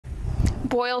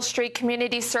Boyle Street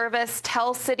Community Services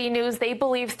tells City News they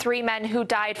believe 3 men who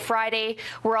died Friday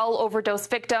were all overdose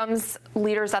victims.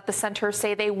 Leaders at the center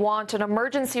say they want an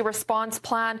emergency response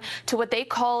plan to what they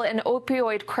call an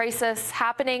opioid crisis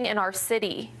happening in our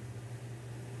city.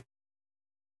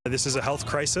 This is a health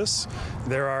crisis.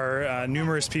 There are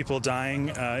numerous people dying.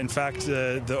 In fact,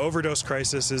 the overdose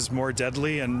crisis is more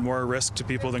deadly and more risk to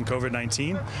people than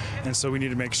COVID-19. And so we need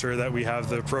to make sure that we have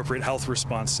the appropriate health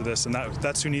response to this. And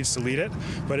that's who needs to lead it.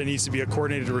 But it needs to be a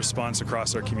coordinated response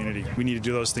across our community. We need to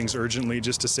do those things urgently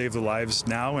just to save the lives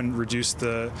now and reduce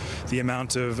the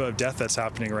amount of death that's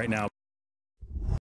happening right now.